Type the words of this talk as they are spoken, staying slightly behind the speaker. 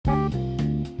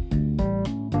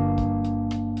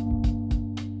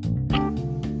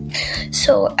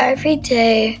So every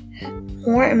day,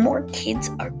 more and more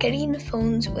kids are getting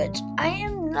phones, which I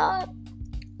am not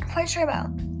quite sure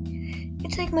about.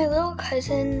 It's like my little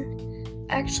cousin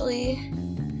actually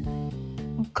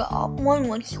got one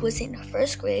when he was in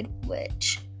first grade,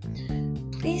 which,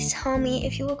 please tell me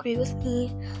if you agree with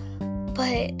me,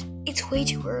 but it's way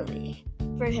too early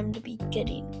for him to be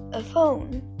getting a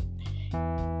phone.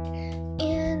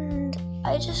 And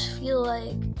I just feel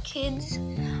like kids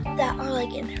that are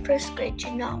like in first grade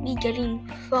should not be getting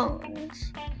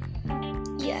phones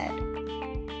yet.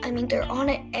 I mean, they're on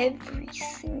it every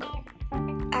single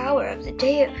hour of the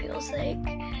day, it feels like.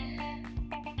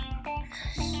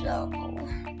 So,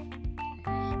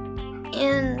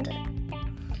 and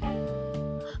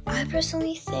I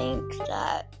personally think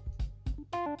that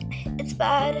it's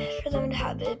bad for them to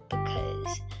have it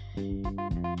because,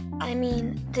 I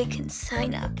mean, they can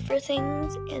sign up for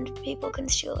things and people can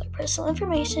steal their personal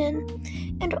information,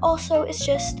 and also it's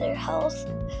just their health.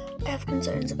 I have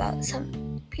concerns about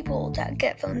some people that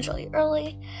get phones really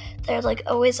early. They're like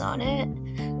always on it,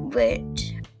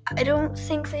 which I don't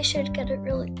think they should get it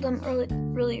really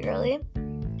early,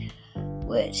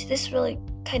 which this really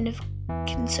kind of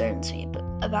concerns me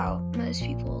about most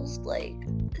people's like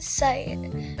sight,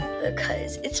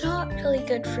 because it's not really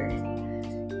good for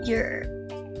your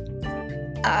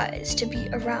eyes to be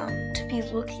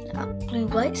looking at blue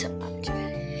light so much.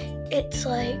 It's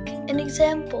like an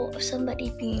example of somebody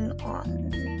being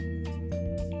on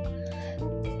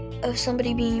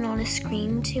a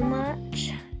screen too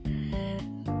much.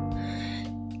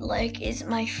 Like, is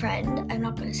my friend, I'm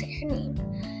not gonna say her name,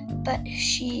 but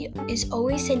she is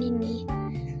always sending me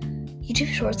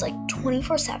YouTube shorts like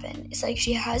 24/7. It's like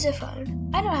she has a phone.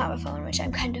 I don't have a phone, which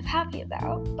I'm kind of happy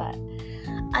about, but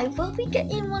I will be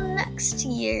getting one next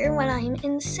year when I'm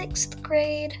in 6th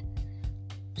grade.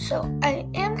 So I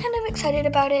am kind of excited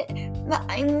about it, but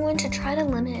I'm going to try to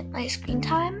limit my screen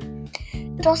time.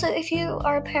 And also, if you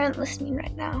are a parent listening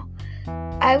right now,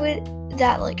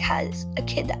 has a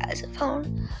kid that has a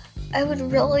phone, I would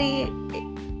really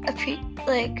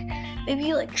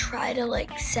try to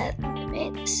set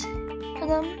limits for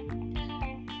them,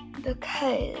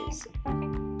 because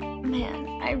man,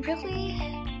 I really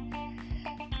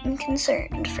am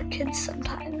concerned for kids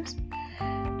sometimes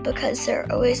because they're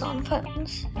always on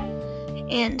phones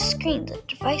and screens and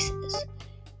devices,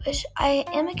 which I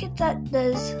am a kid that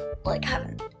does have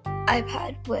an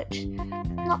iPad, which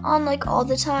not on all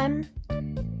the time,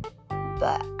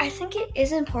 but I think it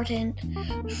is important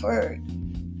for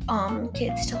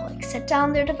kids to set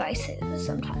down their devices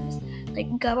sometimes,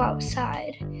 go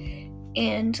outside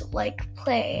and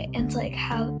play and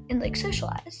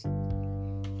socialize.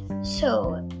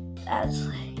 So that's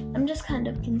I'm just kind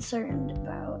of concerned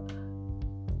about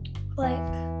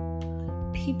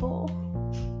people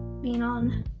being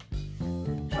on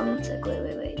phones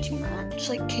way too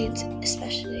much, kids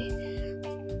especially.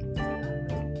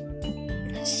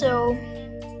 So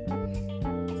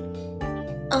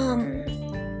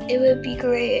it would be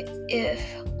great if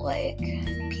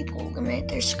people limit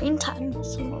their screen time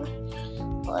some more.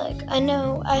 I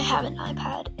know I have an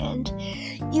iPad, and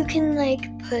you can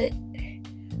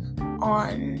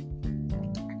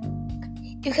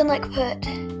you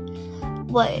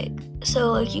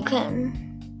can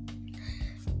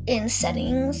in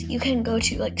settings, you can go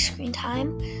to screen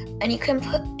time, and you can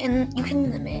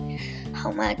limit how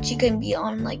much you can be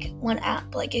on one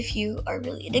app. If you are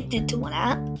really addicted to one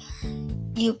app,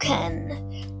 you can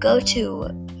go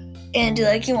to and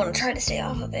you want to try to stay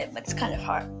off of it, but it's kind of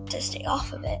hard to stay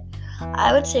off of it.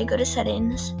 I would say go to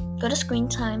settings, go to screen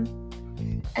time,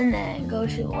 and then go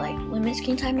to limit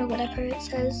screen time or whatever it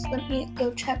says. Let me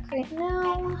go check right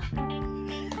now.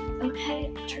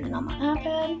 Okay, turning on my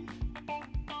iPad.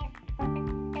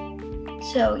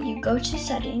 So you go to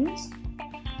settings,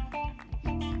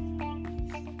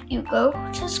 you go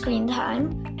to screen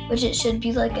time, which it should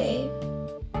be a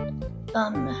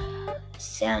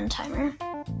sound timer.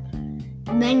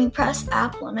 And then you press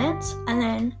app limits, and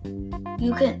then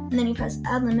you press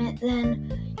add limit, then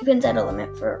you can set a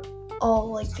limit for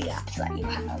all the apps that you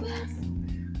have.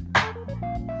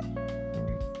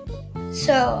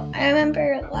 So I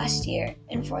remember last year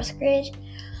in 4th grade,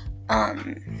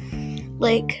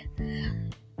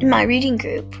 in my reading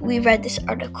group, we read this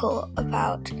article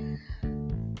about,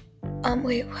 what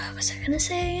was I gonna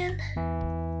say again?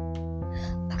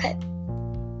 Okay.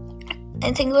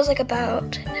 I think it was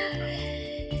about,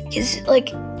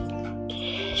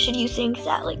 should you think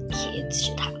that kids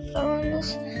should have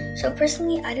phones? So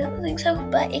personally, I don't think so,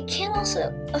 but a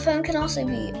phone can also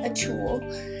be a tool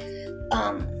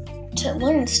to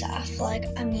learn stuff.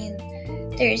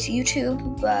 there's YouTube,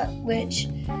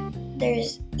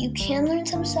 you can learn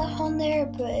some stuff on there,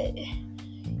 but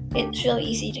it's really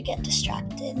easy to get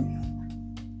distracted.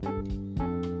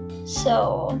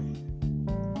 So,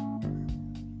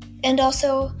 and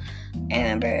also, I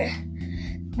remember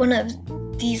one of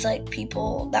these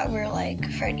people that were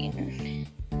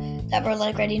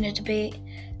ready to debate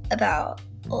about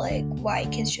why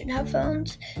kids shouldn't have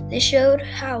phones. They showed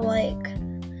how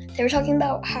they were talking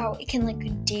about how it can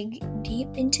dig deep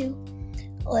into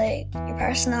your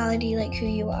personality, who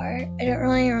you are. I don't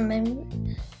really remember.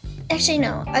 Actually,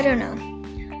 no, I don't know.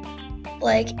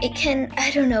 It can,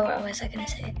 I don't know what was I gonna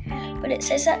say, but it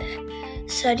says that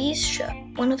studies show,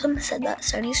 one of them said that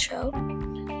studies show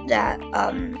that,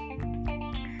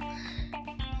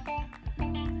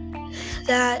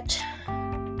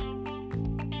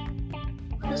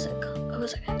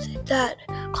 that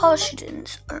college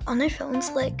students are on their phones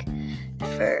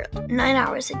for 9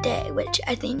 hours a day, which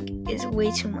I think is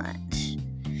way too much.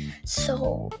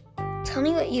 So tell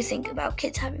me what you think about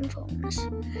kids having phones.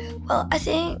 Well, I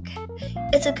think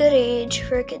it's a good age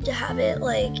for a kid to have it in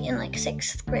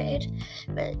 6th grade,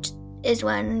 which is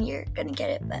when you're gonna get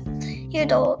it, but you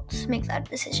adults make that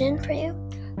decision for you.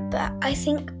 But I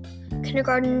think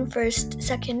kindergarten, 1st,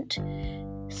 2nd,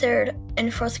 3rd,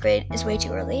 and 4th grade is way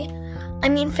too early. I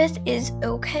mean, 5th is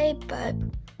okay, but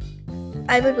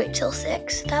I would wait till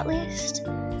 6th at least.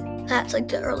 That's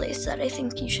the earliest that I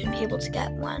think you should be able to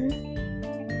get one.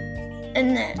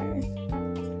 And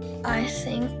then I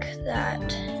think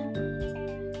that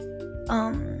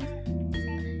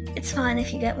it's fine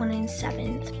if you get one in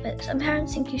 7th, but some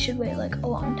parents think you should wait a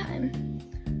long time.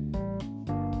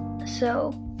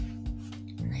 So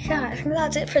yeah, I think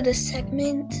that's it for this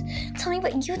segment. Tell me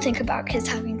what you think about kids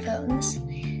having phones.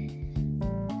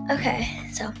 Okay,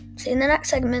 so see you in the next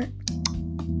segment.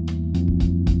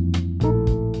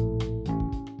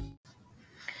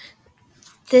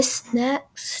 This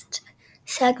next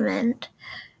segment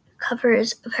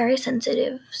covers a very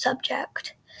sensitive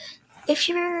subject. If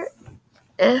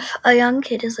a young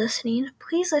kid is listening,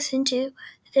 please listen to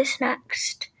this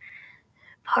next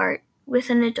part with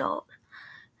an adult,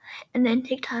 and then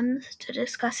take time to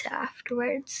discuss it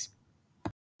afterwards.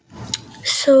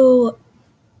 So,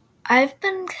 I've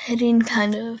been getting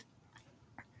kind of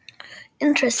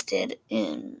interested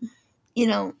in,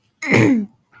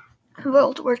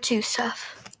 World War II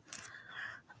stuff.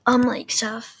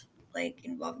 Stuff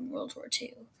involving World War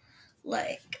II.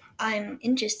 I'm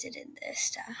interested in this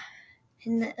stuff,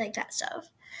 in that stuff.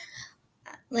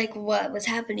 What was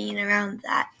happening around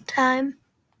that time.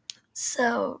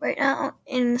 So right now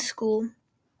in school,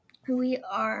 we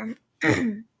are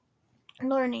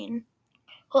learning.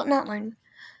 Well, not learning.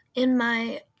 In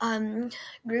my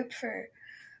group for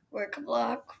work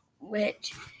block,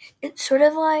 which it's sort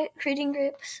of like reading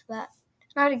groups, but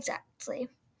not exactly.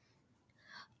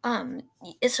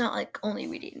 It's not only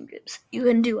reading groups. You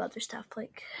can do other stuff.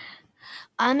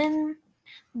 I'm in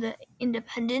the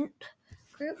independent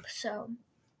group, so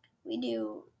we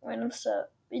do random stuff.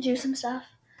 We do some stuff.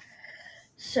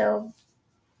 So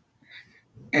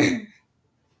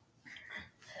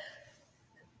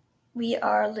we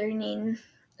are learning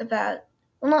about.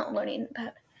 Well, not learning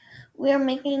about. We are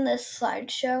making this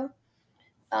slideshow.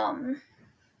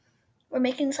 We're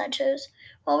making slideshows.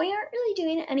 Well, we aren't really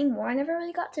doing it anymore. I never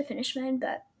really got to finish mine,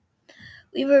 but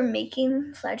we were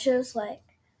making slideshows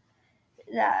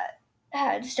that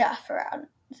had stuff around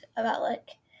about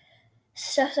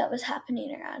stuff that was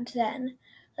happening around then,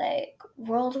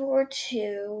 World War II,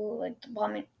 the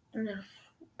bombing of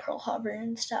Pearl Harbor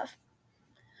and stuff.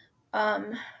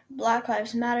 Black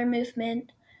Lives Matter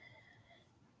movement,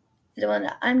 the one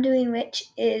that I'm doing, which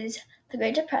is the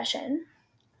Great Depression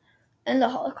and the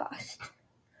Holocaust.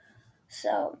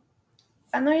 So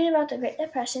I'm learning about the Great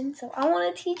Depression, so I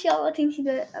want to teach y'all a teensy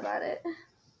bit about it.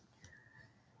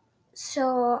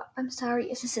 So I'm sorry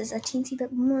if this is a teensy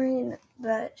bit boring,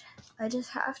 but I just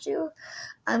have to.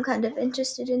 I'm kind of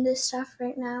interested in this stuff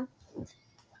right now.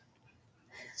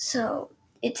 So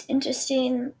it's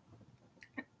interesting,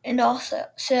 and also,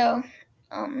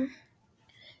 I'm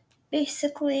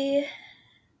basically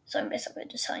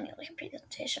just telling you a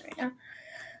presentation right now.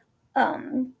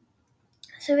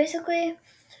 So basically,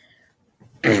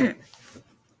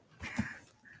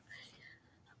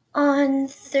 on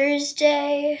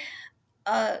Thursday,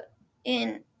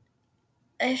 in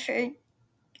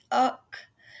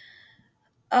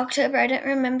October, I don't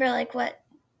remember what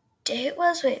day it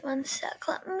was. Wait 1 sec,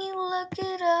 let me look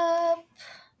it up.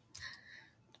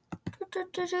 I'm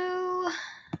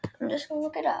just gonna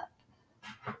look it up.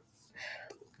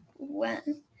 What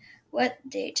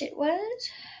date it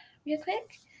was, real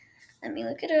quick. Let me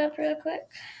look it up real quick.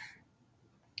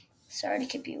 Sorry to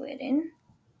keep you waiting.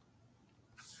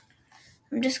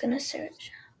 I'm just gonna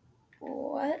search.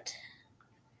 What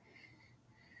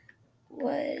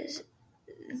was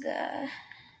the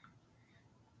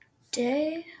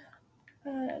day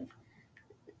of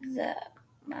the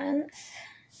month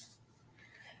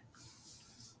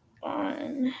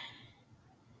on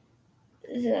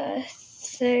the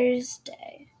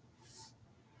Thursday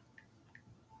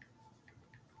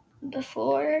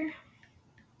before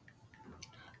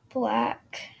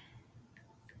Black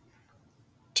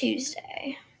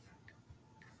Tuesday?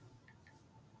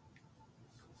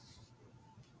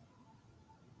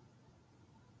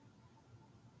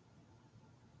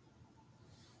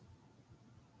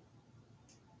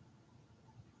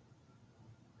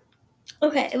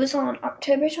 Okay, it was on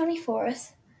October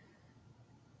 24th.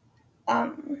 I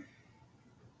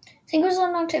think it was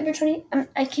on October 20.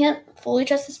 I can't fully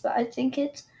trust this, but I think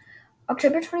it's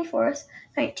October 24th,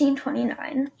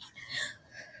 1929,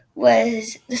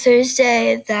 was the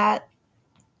Thursday that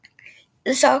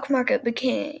the stock market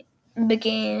began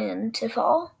to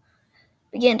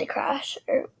crash,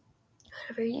 or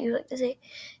whatever you like to say.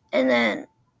 And then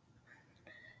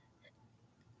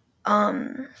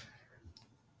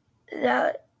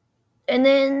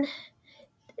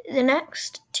the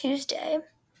next Tuesday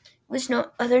was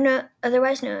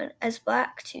otherwise known as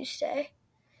Black Tuesday.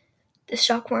 The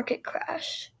stock market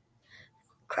crashed,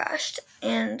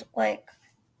 and I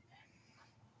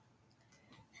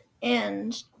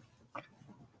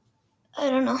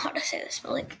don't know how to say this,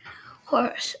 but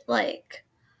worry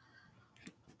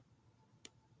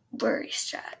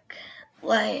struck.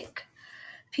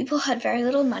 People had very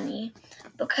little money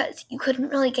because you couldn't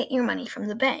really get your money from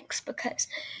the banks, because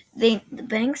the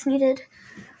banks needed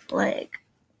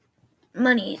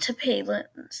money to pay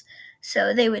loans.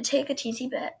 So they would take a teensy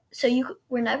bit. So you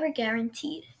were never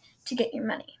guaranteed to get your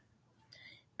money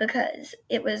because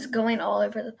it was going all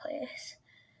over the place.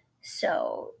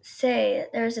 So say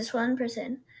there's this one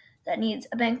person that needs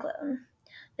a bank loan.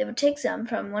 They would take some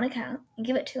from one account and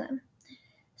give it to him.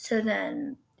 So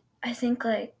then I think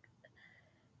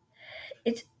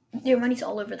your money's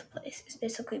all over the place is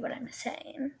basically what I'm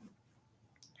saying,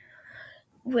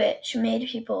 which made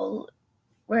people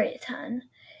worry a ton.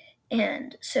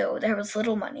 And so there was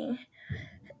little money,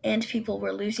 and people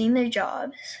were losing their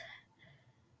jobs.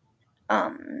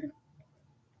 So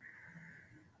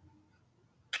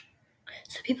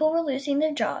people were losing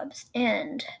their jobs,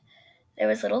 and there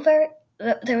was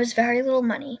very little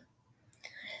money.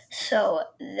 So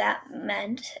that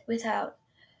meant without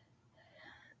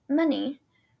money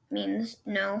means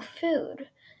no food.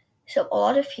 So a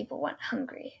lot of people went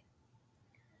hungry.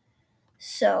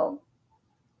 So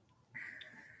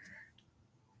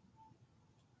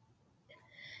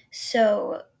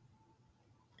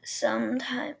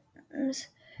sometimes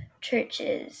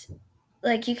churches,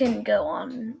 you can go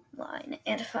online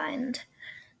and find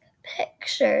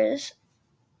pictures.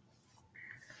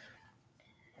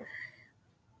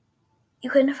 You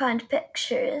can find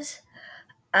pictures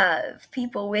of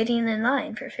people waiting in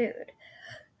line for food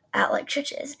at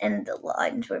churches, and the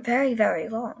lines were very, very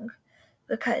long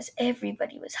because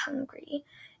everybody was hungry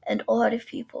and a lot of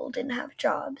people didn't have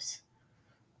jobs.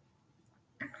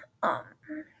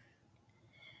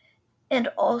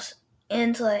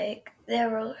 There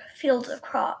were fields of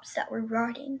crops that were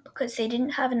rotting because they didn't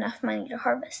have enough money to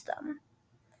harvest them.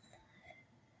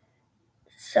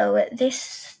 So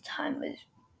this time was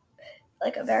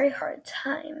a very hard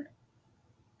time.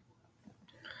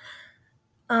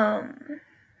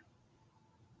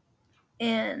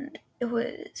 And it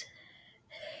was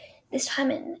this time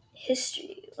in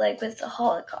history, with the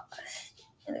Holocaust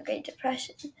and the Great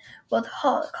Depression. Well, the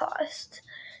Holocaust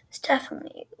is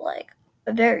definitely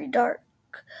a very dark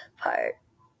part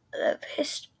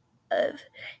of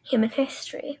human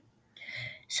history.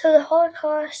 So the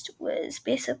Holocaust was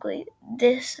basically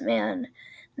this man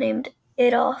named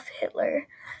Adolf Hitler.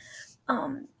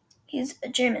 He's a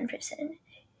German person.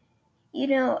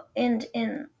 And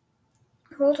in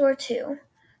World War II,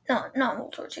 no, not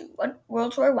World War II,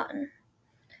 World War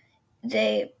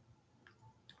I,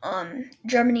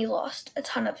 Germany lost a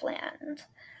ton of land.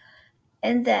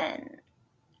 And then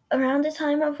around the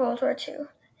time of World War II,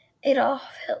 Adolf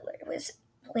Hitler was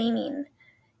blaming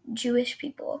Jewish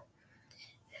people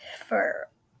for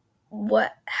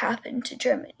what happened to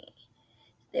Germany.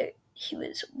 He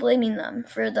was blaming them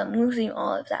for them losing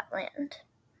all of that land.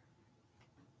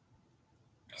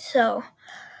 So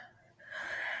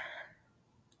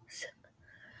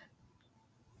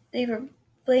they were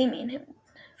blaming him.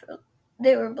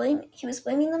 He was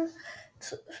blaming them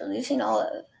for losing all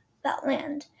of that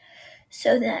land.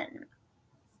 So then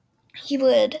he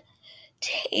would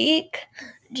take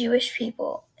Jewish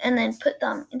people and then put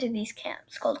them into these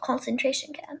camps called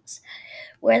concentration camps,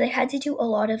 where they had to do a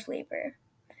lot of labor.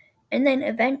 And then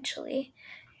eventually,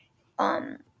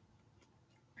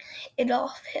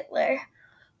 Adolf Hitler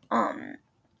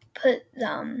put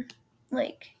them,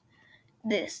 like,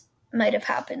 this might have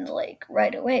happened like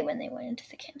right away when they went into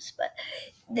the camps, but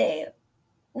they,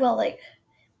 well, like,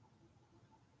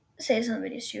 say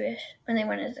somebody's Jewish, when they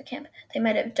went into the camp, they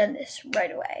might have done this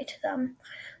right away to them.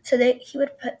 So he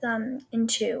would put them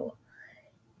into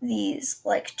these,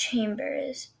 like,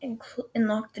 chambers and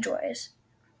lock the doors.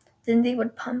 Then they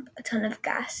would pump a ton of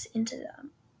gas into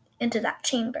that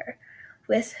chamber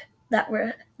that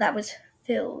was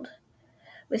filled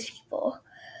with people.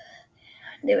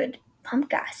 They would pump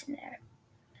gas in there,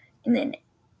 and then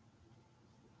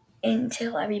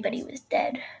until everybody was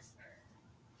dead.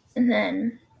 And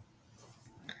then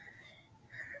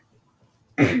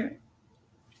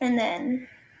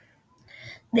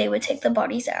they would take the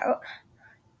bodies out,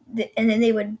 and then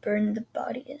they would burn the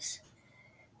bodies.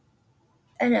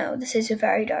 I know this is a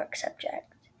very dark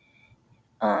subject.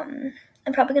 I'm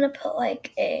probably gonna put,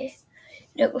 like, a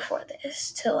note before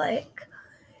this to, like,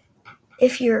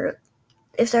 if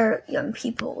there are young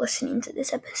people listening to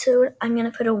this episode, I'm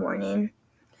gonna put a warning.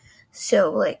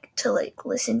 So, like, to, like,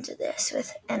 listen to this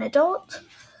with an adult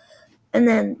and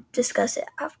then discuss it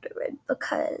afterward,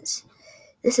 because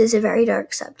this is a very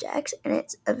dark subject and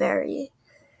it's a very,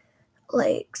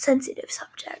 like, sensitive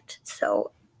subject.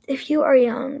 So if you are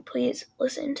young, please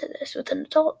listen to this with an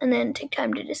adult and then take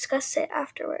time to discuss it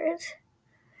afterwards.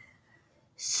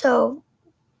 So,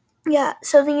 yeah,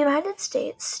 so the United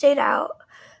States stayed out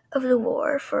of the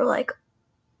war for, like,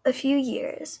 a few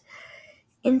years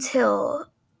until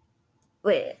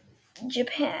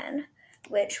Japan,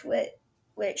 which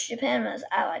Japan was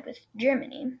allied with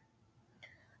Germany,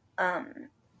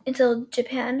 until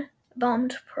Japan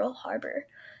bombed Pearl Harbor,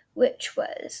 which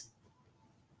was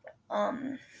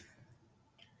a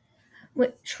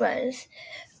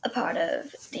part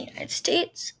of the United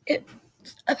States,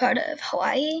 a part of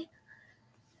Hawaii.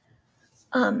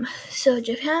 So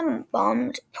Japan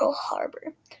bombed Pearl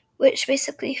Harbor, which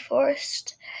basically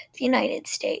forced the United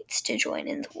States to join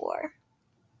in the war.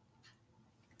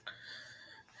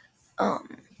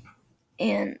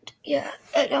 And yeah,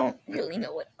 I don't really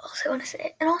know what else I want to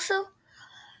say. And also,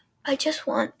 I just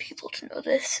want people to know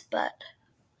this, but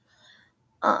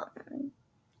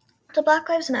the Black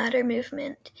Lives Matter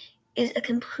movement is a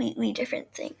completely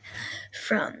different thing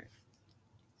from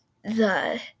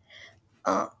the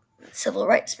civil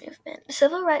rights movement. The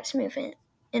civil rights movement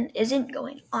isn't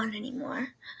going on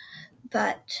anymore,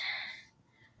 but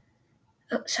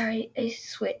sorry, I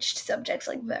switched subjects,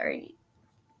 like, very,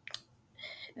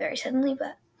 very suddenly,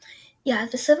 but yeah,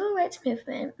 the civil rights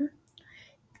movement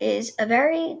is a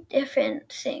very different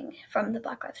thing from the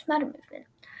Black Lives Matter movement.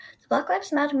 The Black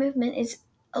Lives Matter movement is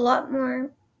a lot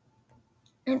more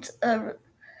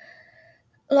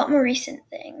recent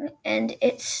thing, and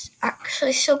it's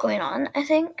actually still going on, I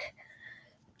think.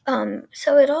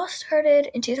 So it all started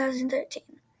in 2013.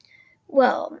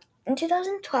 Well, in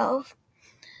 2012,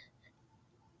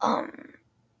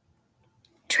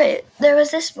 there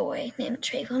was this boy named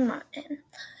Trayvon Martin.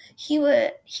 He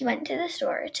went to the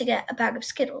store to get a bag of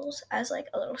Skittles as, like,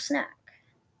 a little snack.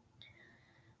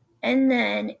 And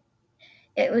then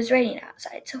it was raining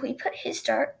outside, so he put his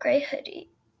dark gray hoodie.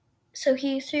 So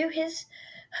he threw his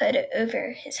hood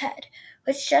over his head,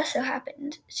 which just so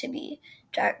happened to be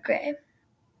dark gray.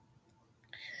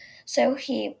 So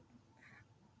he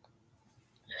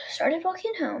started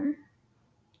walking home,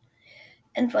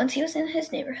 and once he was in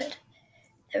his neighborhood,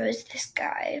 there was this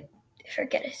guy, I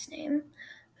forget his name,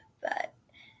 but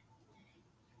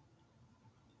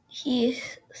he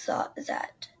thought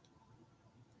that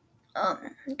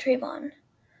Trayvon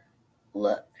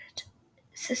looked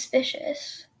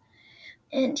suspicious,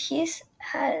 and he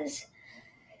has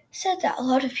said that a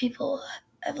lot of people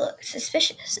have looked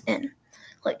suspicious in,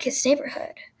 like, his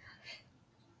neighborhood,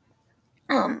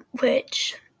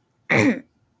 which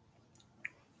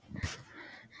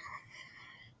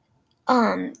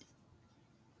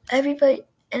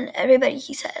everybody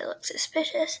he said looked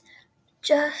suspicious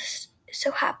just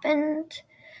so happened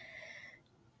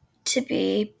to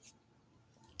be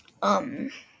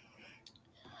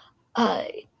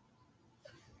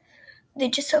they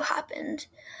just so happened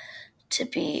to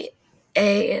be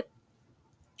a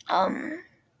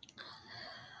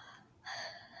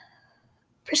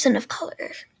person of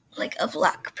color, like a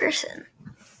black person.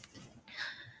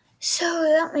 So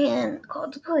that man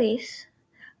called the police,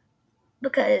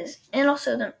 and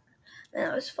also then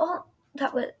it was fault.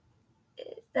 that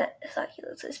thought he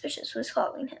looked suspicious was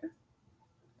following him.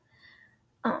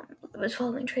 Was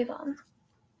following Trayvon.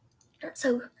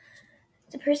 So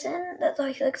the person that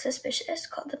thought he looked suspicious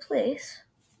called the police,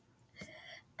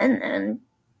 and then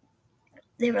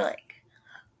they were like,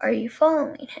 "Are you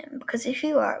following him? Because if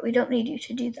you are, we don't need you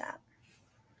to do that."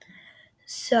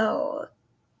 So,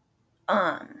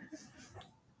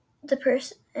 the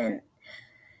person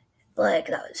that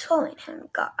was following him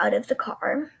got out of the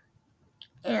car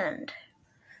and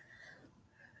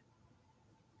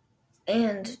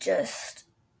just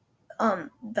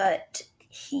but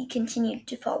he continued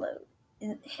to follow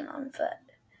him on foot.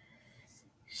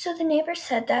 So the neighbors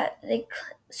said that they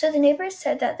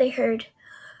heard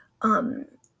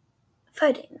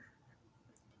fighting,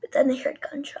 but then they heard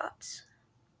gunshots.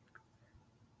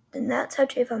 And that's how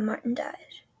Trayvon Martin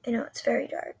died. I know it's very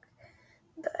dark,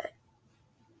 but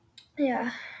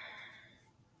yeah.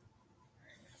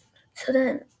 So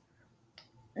then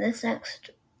this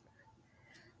next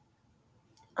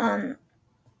one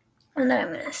that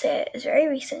I'm gonna say is very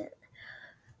recent.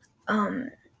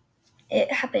 It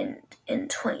happened in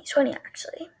 2020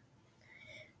 actually.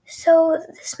 So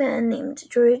this man named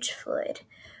George Floyd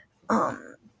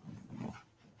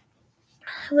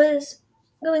was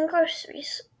going grocery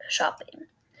shopping.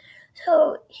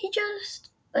 So he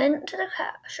just went to the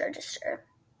cash register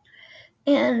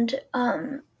and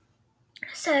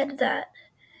said that,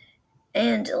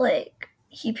 and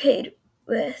he paid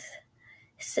with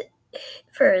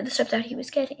for the stuff that he was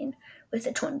getting with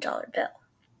a $20 bill.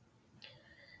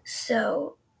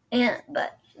 So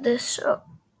but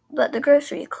the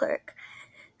grocery clerk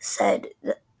said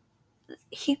that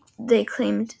they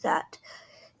claimed that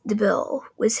the bill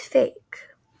was fake.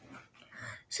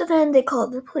 So then they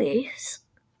called the police,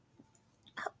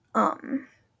 and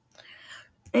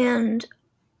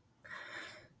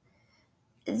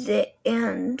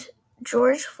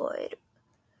George Floyd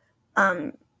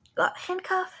got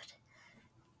handcuffed,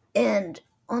 and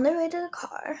on their way to the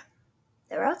car,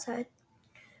 they were outside.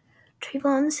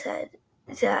 Trayvon said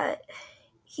that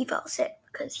he felt sick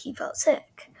because he felt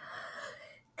sick,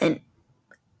 and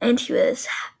he was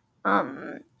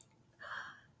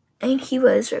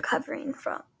recovering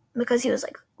from the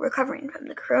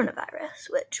coronavirus,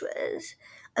 which was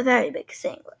a very big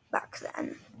thing back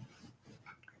then.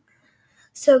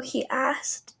 So he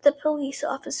asked the police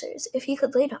officers if he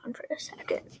could lay down for a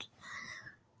second.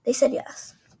 They said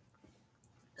yes.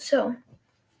 So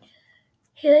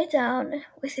he lay down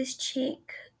with his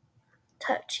cheek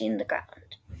touching the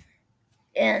ground.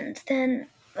 And then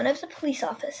one of the police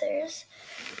officers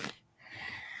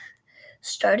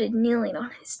started kneeling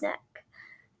on his neck.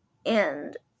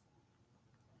 And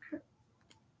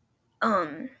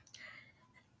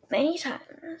many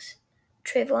times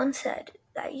Trayvon said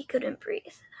that he couldn't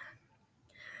breathe.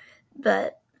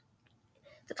 But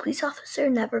the police officer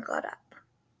never got up.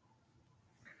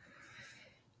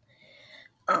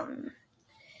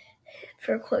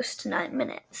 For close to 9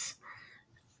 minutes.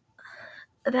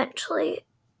 Eventually,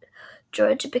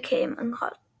 George became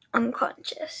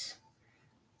unconscious.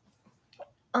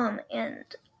 And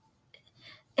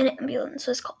an ambulance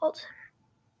was called.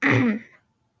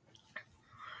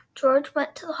 George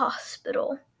went to the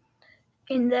hospital,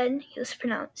 and then he was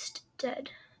pronounced dead.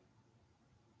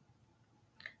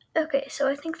 Okay, so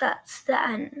I think that's the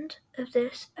end of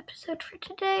this episode for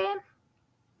today.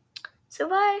 So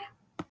bye.